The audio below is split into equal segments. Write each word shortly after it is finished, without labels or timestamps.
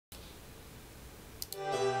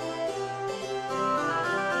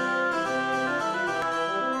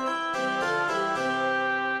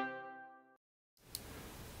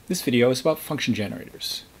This video is about function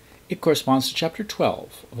generators. It corresponds to Chapter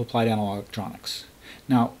 12 of Applied Analog Electronics.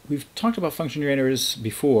 Now, we've talked about function generators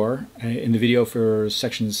before in the video for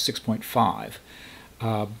section 6.5.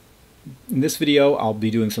 In this video, I'll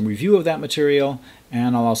be doing some review of that material,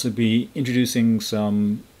 and I'll also be introducing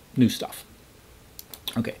some new stuff.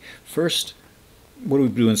 Okay, first, what do we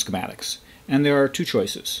do in schematics? And there are two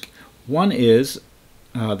choices. One is,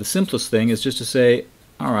 the simplest thing is just to say,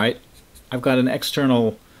 all right, I've got an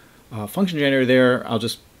external function generator there. I'll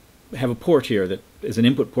just have a port here that is an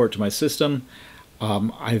input port to my system.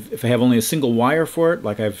 If I have only a single wire for it,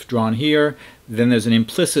 like I've drawn here, then there's an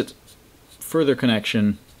implicit further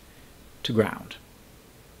connection to ground.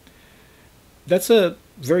 That's a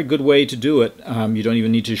very good way to do it. You don't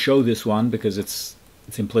even need to show this one because it's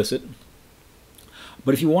implicit.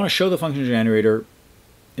 But if you want to show the function generator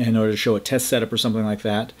in order to show a test setup or something like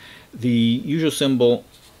that, the usual symbol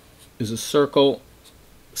is a circle,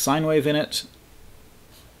 sine wave in it,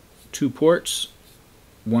 two ports,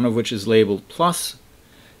 one of which is labeled plus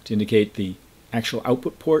to indicate the actual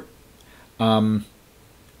output port. And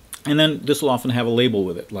then this will often have a label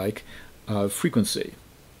with it, like frequency,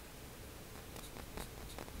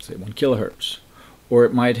 say 1 kilohertz. Or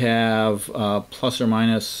it might have plus or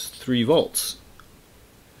minus 3 volts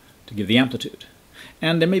to give the amplitude.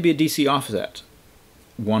 And there may be a DC offset,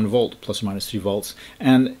 1 volt plus or minus 3 volts.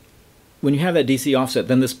 And when you have that DC offset,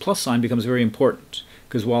 then this plus sign becomes very important,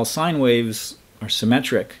 because while sine waves are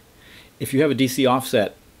symmetric, if you have a DC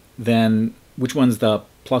offset, then which one's the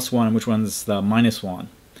plus 1 and which one's the minus 1?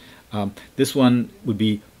 This one would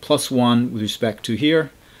be plus 1 with respect to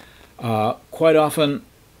here. Quite often,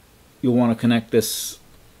 you'll want to connect this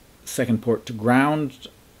second port to ground.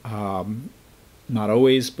 Not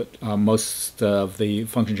always, but most of the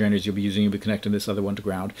function generators you'll be connecting this other one to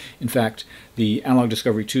ground. In fact, the Analog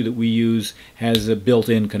Discovery 2 that we use has a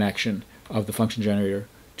built-in connection of the function generator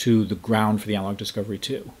to the ground for the Analog Discovery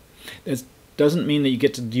 2. That doesn't mean that you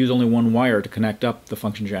get to use only one wire to connect up the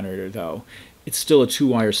function generator, though. It's still a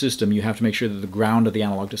 2-wire system. You have to make sure that the ground of the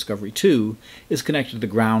Analog Discovery 2 is connected to the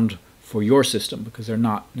ground for your system, because they're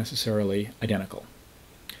not necessarily identical.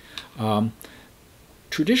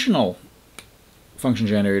 Traditional function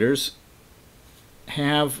generators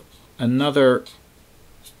have another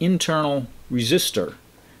internal resistor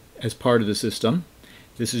as part of the system.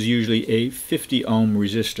 This is usually a 50 ohm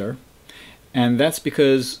resistor, and that's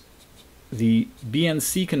because the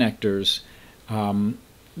BNC connectors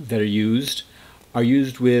that are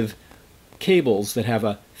used with cables that have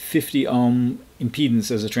a 50 ohm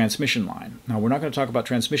impedance as a transmission line. Now, we're not going to talk about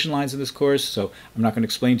transmission lines in this course, so I'm not going to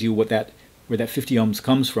explain to you where that 50 ohms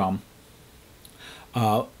comes from.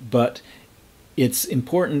 But it's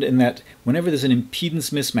important in that whenever there's an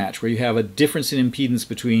impedance mismatch, where you have a difference in impedance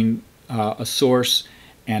between a source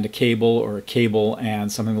and a cable, or a cable and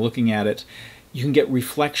something looking at it, you can get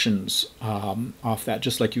reflections off that,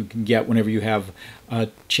 just like you can get whenever you have a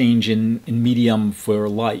change in medium for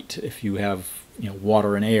light. If you have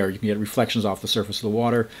water and air, you can get reflections off the surface of the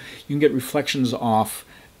water. You can get reflections off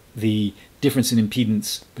the difference in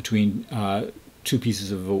impedance between two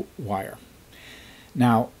pieces of a wire.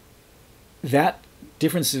 Now, that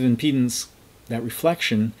difference of impedance, that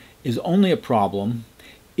reflection, is only a problem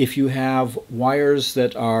if you have wires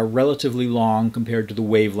that are relatively long compared to the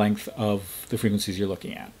wavelength of the frequencies you're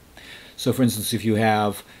looking at. So, for instance, if you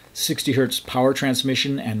have 60 hertz power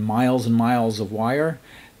transmission and miles of wire,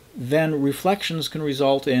 then reflections can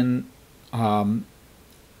result in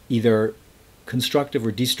either constructive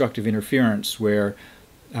or destructive interference, where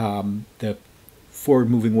the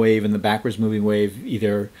forward-moving wave and the backwards-moving wave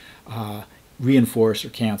either reinforce or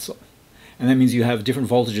cancel. And that means you have different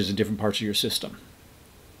voltages in different parts of your system.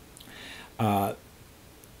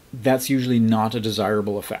 That's usually not a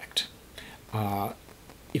desirable effect.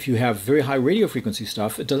 If you have very high radio frequency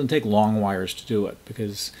stuff, it doesn't take long wires to do it,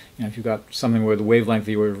 because if you've got something where the wavelength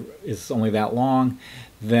is only that long,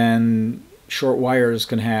 then short wires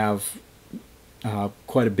can have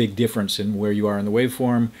quite a big difference in where you are in the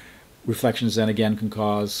waveform. Reflections then again can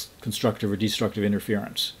cause constructive or destructive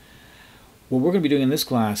interference. What we're going to be doing in this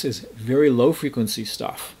class is very low frequency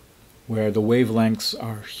stuff, where the wavelengths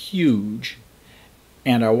are huge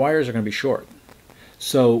and our wires are going to be short.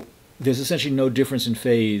 So there's essentially no difference in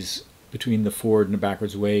phase between the forward and the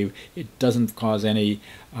backwards wave. It doesn't cause any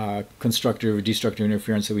constructive or destructive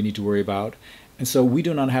interference that we need to worry about. And so we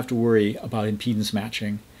do not have to worry about impedance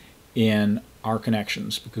matching in our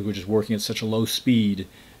connections, because we're just working at such a low speed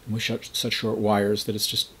and with such short wires that it's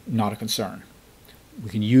just not a concern. We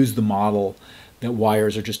can use the model that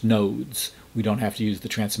wires are just nodes. We don't have to use the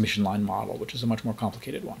transmission line model, which is a much more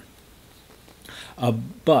complicated one.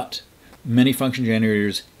 But many function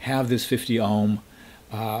generators have this 50 ohm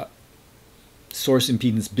source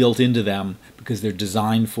impedance built into them because they're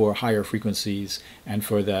designed for higher frequencies and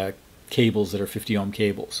for the cables that are 50 ohm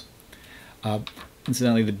cables.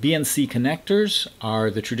 Incidentally, the BNC connectors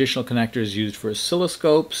are the traditional connectors used for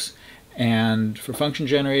oscilloscopes, and for function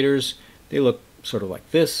generators they look sort of like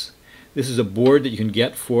this. This is a board that you can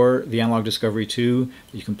get for the Analog Discovery 2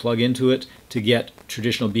 that you can plug into it to get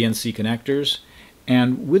traditional BNC connectors.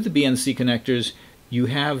 And with the BNC connectors, you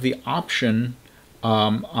have the option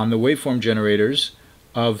on the waveform generators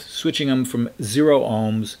of switching them from 0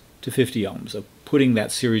 ohms to 50 ohms, of putting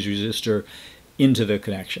that series resistor into the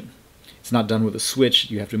connection. It's not done with a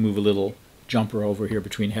switch. You have to move a little jumper over here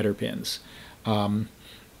between header pins.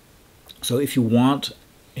 So if you want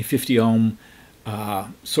a 50 ohm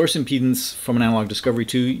source impedance from an Analog Discovery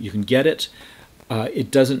 2, you can get it.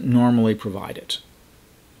 It doesn't normally provide it.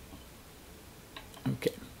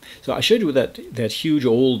 Okay, so I showed you that huge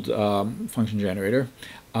old function generator.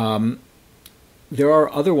 There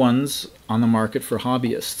are other ones on the market for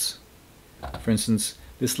hobbyists. For instance,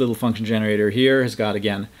 this little function generator here has got,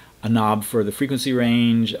 again, a knob for the frequency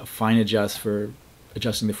range, a fine adjust for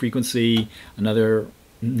adjusting the frequency, another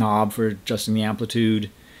knob for adjusting the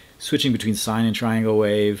amplitude, switching between sine and triangle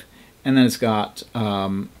wave, and then it's got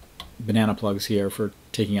banana plugs here for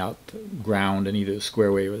taking out the ground in either the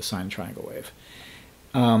square wave or the sine and triangle wave.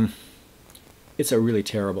 It's a really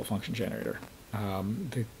terrible function generator.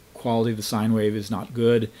 The quality of the sine wave is not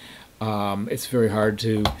good. It's very hard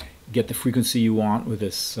to get the frequency you want with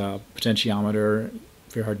this potentiometer.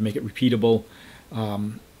 Very hard to make it repeatable.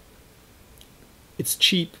 It's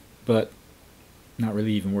cheap, but not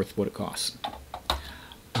really even worth what it costs.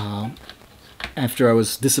 After I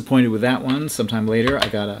was disappointed with that one, sometime later I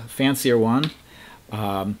got a fancier one.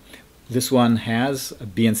 This one has a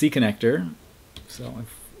BNC connector, so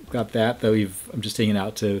I've got that, though I'm just taking it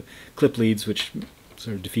out to clip leads, which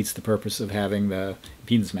sort of defeats the purpose of having the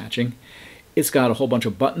impedance matching. It's got a whole bunch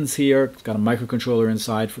of buttons here. It's got a microcontroller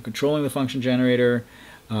inside for controlling the function generator.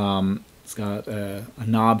 It's got a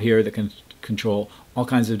knob here that can control all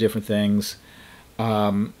kinds of different things.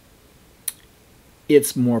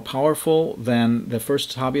 It's more powerful than the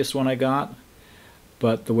first hobbyist one I got,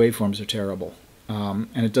 but the waveforms are terrible.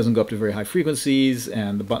 And it doesn't go up to very high frequencies,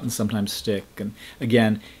 and the buttons sometimes stick. And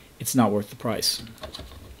again, it's not worth the price.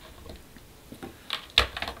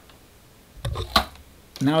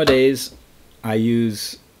 Nowadays, I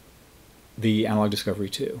use the Analog Discovery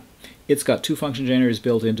 2. It's got 2 function generators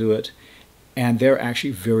built into it, and they're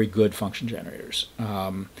actually very good function generators.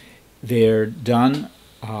 They're done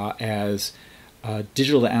as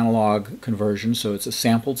digital to analog conversion, so it's a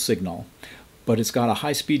sampled signal, but it's got a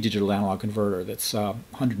high-speed digital analog converter that's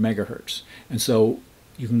 100 megahertz. And so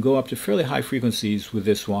you can go up to fairly high frequencies with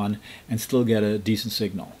this one and still get a decent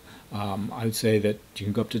signal. I would say that you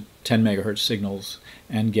can go up to 10 megahertz signals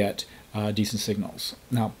and get decent signals.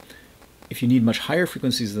 Now, if you need much higher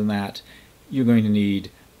frequencies than that, you're going to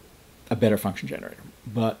need a better function generator.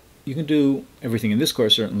 But you can do everything in this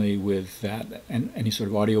course, certainly, with that, and any sort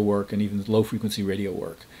of audio work and even low-frequency radio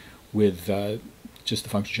work with just the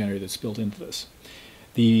function generator that's built into this.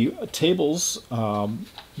 The tables,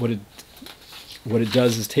 what it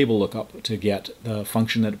does is table lookup to get the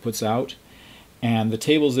function that it puts out, and the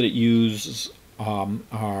tables that it uses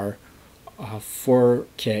are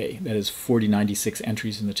 4K, that is 4096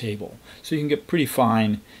 entries in the table. So you can get pretty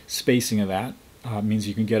fine spacing of that. It means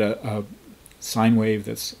you can get a sine wave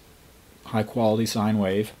that's high quality sine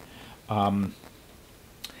wave.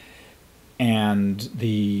 And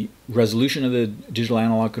the resolution of the digital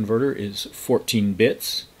analog converter is 14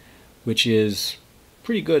 bits, which is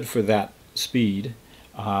pretty good for that speed.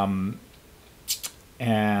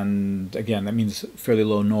 And again, that means fairly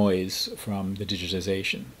low noise from the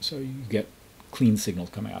digitization. So you get clean signals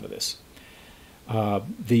coming out of this.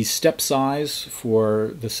 The step size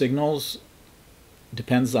for the signals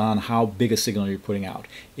depends on how big a signal you're putting out.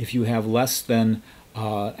 If you have less than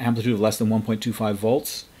amplitude of less than 1.25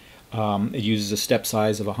 volts, it uses a step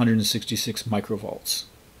size of 166 microvolts,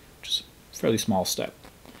 which is a fairly small step.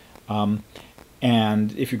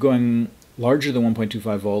 And if you're going larger than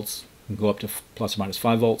 1.25 volts, you can go up to plus or minus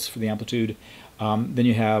 5 volts for the amplitude. Then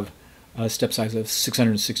you have a step size of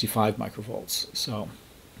 665 microvolts. So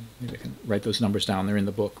maybe I can write those numbers down. They're in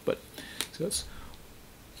the book. But so that's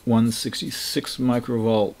 166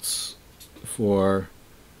 microvolts for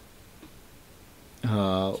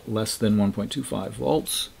less than 1.25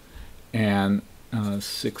 volts, and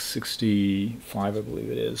 665, I believe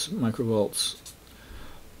it is, microvolts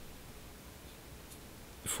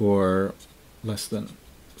for less than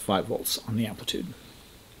 5 volts on the amplitude.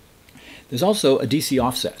 There's also a DC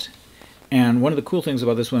offset. And one of the cool things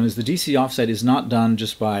about this one is the DC offset is not done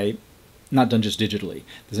just digitally.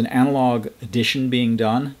 There's an analog addition being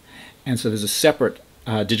done, and so there's a separate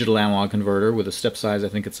digital analog converter with a step size, I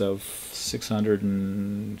think it's of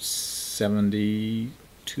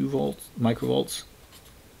 672 volts, microvolts,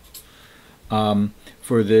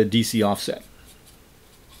 for the DC offset.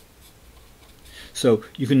 So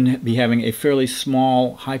you can be having a fairly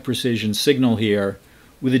small, high precision signal here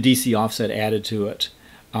with a DC offset added to it,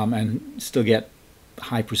 and still get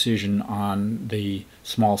high precision on the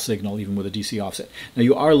small signal even with a DC offset. Now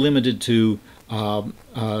you are limited to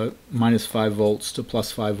minus 5 volts to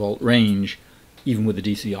plus 5 volt range even with a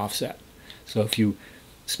DC offset. So if you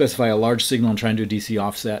specify a large signal and try and do a DC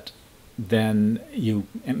offset, then you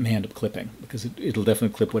may end up clipping, because it'll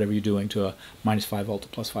definitely clip whatever you're doing to a minus 5 volt to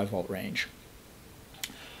plus 5 volt range.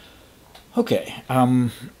 Okay,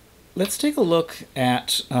 let's take a look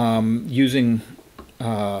at using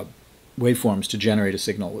waveforms to generate a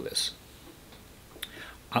signal with this.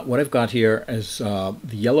 What I've got here is the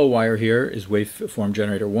yellow wire here is waveform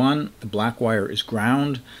generator 1, the black wire is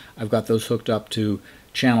ground. I've got those hooked up to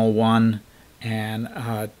channel 1 and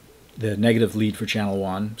the negative lead for channel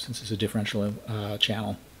 1, since it's a differential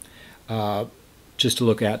channel, just to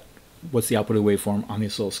look at what's the output of the waveform on the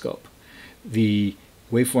oscilloscope. The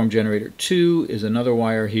waveform generator 2 is another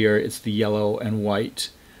wire here. It's the yellow and white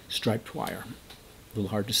striped wire. A little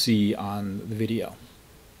hard to see on the video.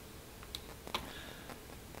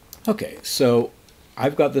 Okay, so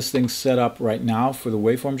I've got this thing set up right now for the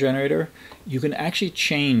waveform generator. You can actually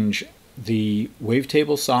change the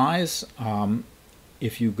wavetable size.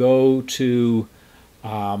 If you go to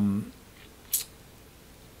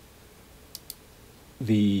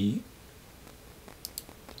the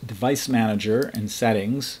device manager and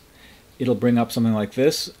settings, it'll bring up something like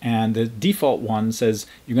this, and the default one says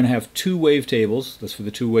you're going to have 2 wavetables, that's for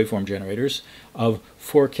the 2 waveform generators, of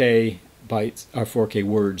 4K bytes or 4K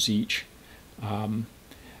words each.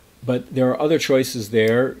 But there are other choices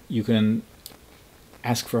there. You can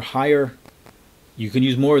ask for higher, you can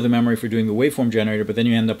use more of the memory for doing the waveform generator, but then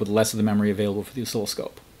you end up with less of the memory available for the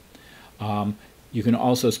oscilloscope. You can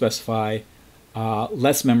also specify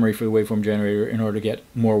less memory for the waveform generator in order to get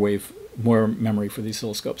more memory for the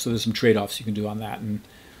oscilloscope. So there's some trade-offs you can do on that, and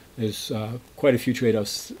there's quite a few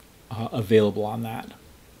trade-offs available on that.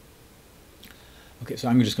 Okay, so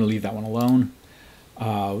I'm just going to leave that one alone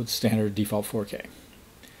with standard default 4K.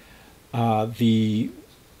 The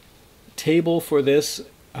table for this,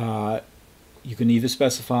 you can either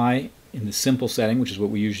specify in the simple setting, which is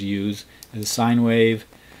what we usually use, as a sine wave,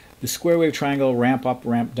 the square wave triangle, ramp up,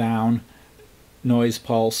 ramp down, noise,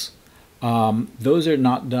 pulse. Those are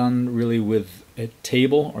not done really with a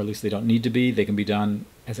table, or at least they don't need to be. They can be done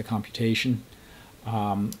as a computation.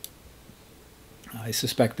 I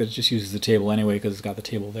suspect that it just uses the table anyway because it's got the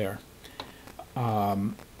table there.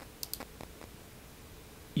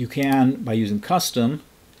 You can, by using custom,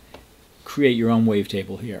 create your own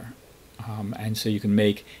wavetable here. And so you can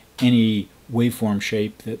make any waveform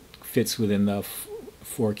shape that fits within the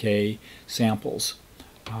 4K samples.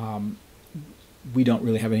 We don't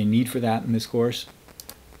really have any need for that in this course,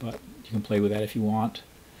 but you can play with that if you want.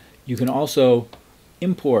 You can also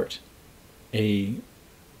import a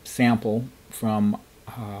sample from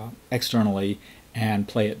externally and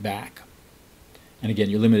play it back. And again,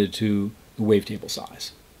 you're limited to the wavetable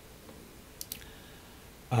size.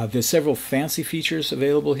 There's several fancy features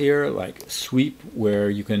available here, like sweep, where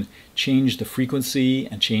you can change the frequency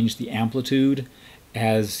and change the amplitude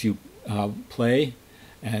as you play.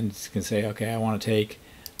 And you can say, okay, I want to take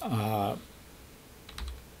 10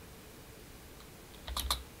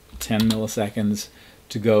 milliseconds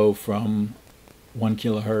to go from 1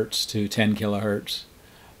 kilohertz to 10 kilohertz.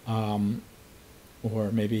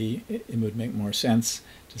 Or maybe it would make more sense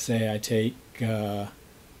to say I take 100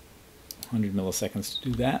 milliseconds to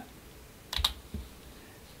do that.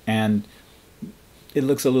 And it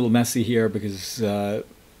looks a little messy here because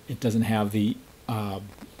it doesn't have the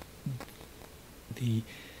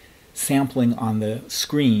sampling on the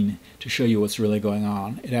screen to show you what's really going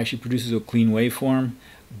on. It actually produces a clean waveform,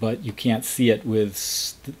 but you can't see it with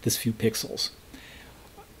this few pixels.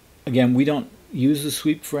 Again, we don't use the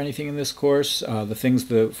sweep for anything in this course. The things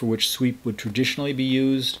for which sweep would traditionally be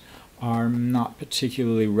used are not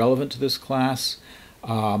particularly relevant to this class,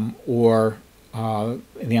 or the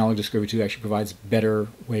Analog Discovery 2 actually provides better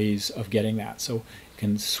ways of getting that. So you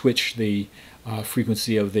can switch the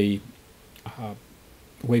frequency of the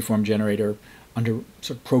waveform generator under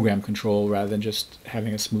sort of program control rather than just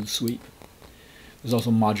having a smooth sweep. There's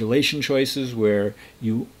also modulation choices where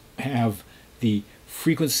you have the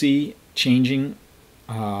frequency changing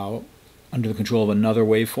under the control of another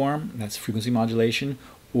waveform, that's frequency modulation,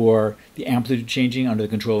 or the amplitude changing under the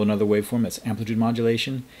control of another waveform, that's amplitude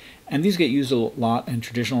modulation. And these get used a lot in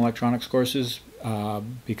traditional electronics courses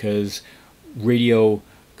because radio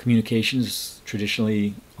communications,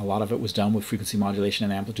 traditionally a lot of it was done with frequency modulation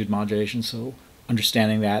and amplitude modulation, so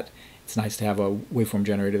understanding that, it's nice to have a waveform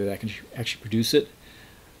generator that can actually produce it.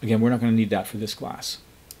 Again, we're not going to need that for this class.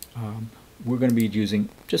 We're going to be using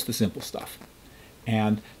just the simple stuff.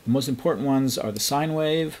 And the most important ones are the sine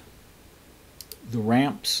wave, the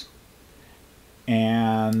ramps,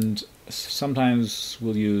 and sometimes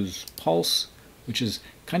we'll use pulse, which is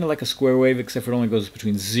kind of like a square wave except for it only goes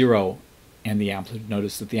between 0 and the amplitude.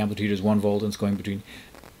 Notice that the amplitude is 1 volt and it's going between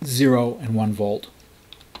 0 and 1 volt.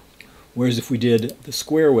 Whereas if we did the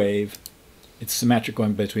square wave, it's symmetric,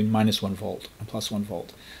 going between -1 volt and +1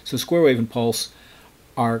 volt. So square wave and pulse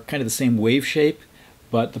are kind of the same wave shape,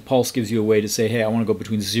 but the pulse gives you a way to say, hey, I want to go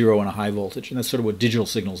between 0 and a high voltage, and that's sort of what digital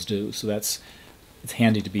signals do. So it's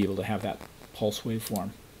handy to be able to have that pulse waveform.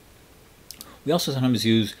 We also sometimes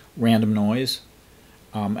use random noise,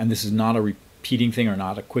 and this is not a repeating thing or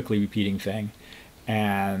not a quickly repeating thing,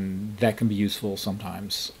 and that can be useful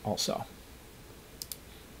sometimes also.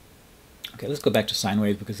 Okay, let's go back to sine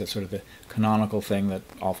wave because that's sort of the canonical thing that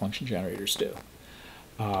all function generators do.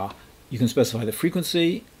 You can specify the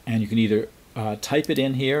frequency, and you can either type it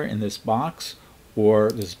in here in this box,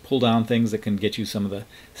 or there's pull-down things that can get you some of the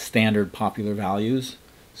standard popular values.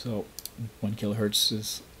 So 1 kilohertz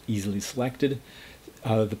is easily selected.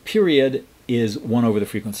 The period is 1 over the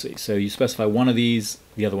frequency. So you specify one of these,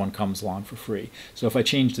 the other one comes along for free. So if I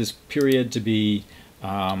change this period to be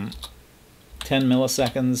 10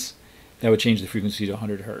 milliseconds, that would change the frequency to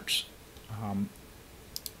 100 hertz.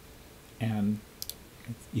 And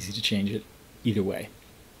it's easy to change it either way.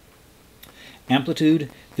 Amplitude,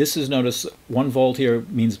 this is, notice 1 volt here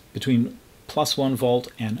means between +1 volt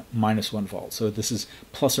and -1 volt. So this is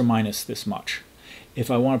plus or minus this much.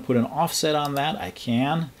 If I want to put an offset on that, I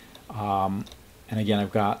can. And again,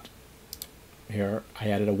 I've got here, I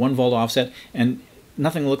added a 1 volt offset, and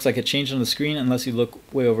nothing looks like it changed on the screen unless you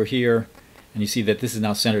look way over here and you see that this is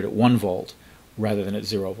now centered at 1 volt rather than at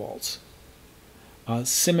 0 volts.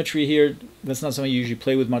 Symmetry here, that's not something you usually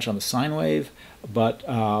play with much on the sine wave, but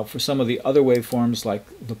for some of the other waveforms like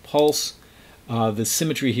the pulse, the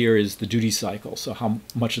symmetry here is the duty cycle, so how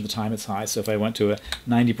much of the time it's high. So if I went to a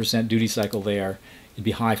 90% duty cycle there, it'd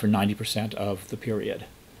be high for 90% of the period.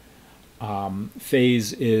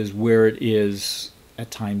 Phase is where it is at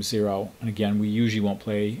time 0, and again, we usually won't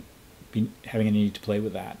be having any need to play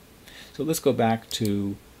with that. So let's go back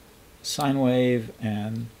to sine wave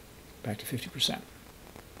and back to 50%.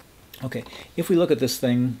 Okay, if we look at this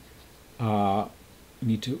thing, we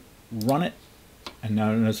need to run it, and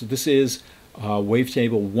now notice that this is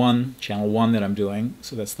wavetable 1, channel 1 that I'm doing,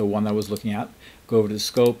 so that's the one that I was looking at. Go over to the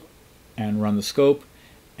scope and run the scope,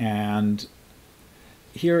 and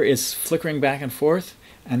here it's flickering back and forth,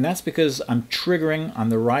 and that's because I'm triggering on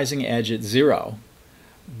the rising edge at 0,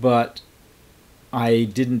 but I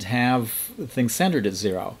didn't have the thing centered at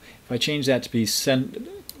 0. If I change that to be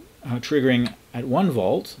triggering at 1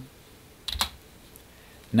 volt,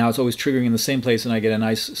 now it's always triggering in the same place, and I get a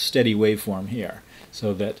nice steady waveform here.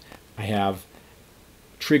 So that I have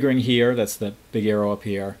triggering here, that's the big arrow up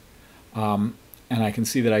here, and I can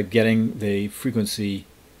see that I'm getting the frequency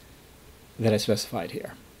that I specified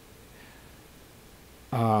here.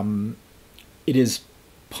 It is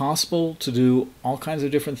possible to do all kinds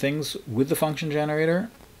of different things with the function generator,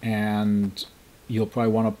 and you'll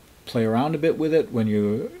probably want to play around a bit with it when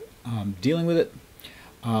you're dealing with it.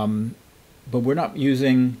 But we're not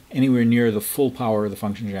using anywhere near the full power of the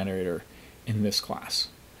function generator in this class.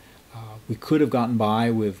 We could have gotten by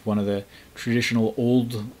with one of the traditional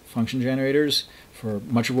old function generators for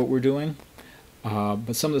much of what we're doing,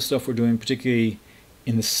 but some of the stuff we're doing, particularly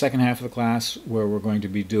in the second half of the class, where we're going to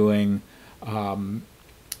be doing impedance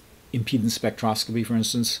spectroscopy, for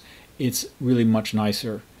instance, it's really much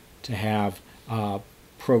nicer to have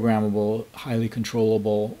programmable, highly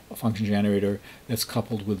controllable function generator that's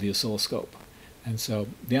coupled with the oscilloscope. And so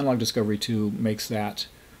the Analog Discovery 2 makes that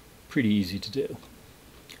pretty easy to do.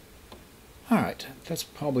 All right, that's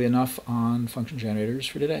probably enough on function generators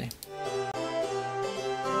for today.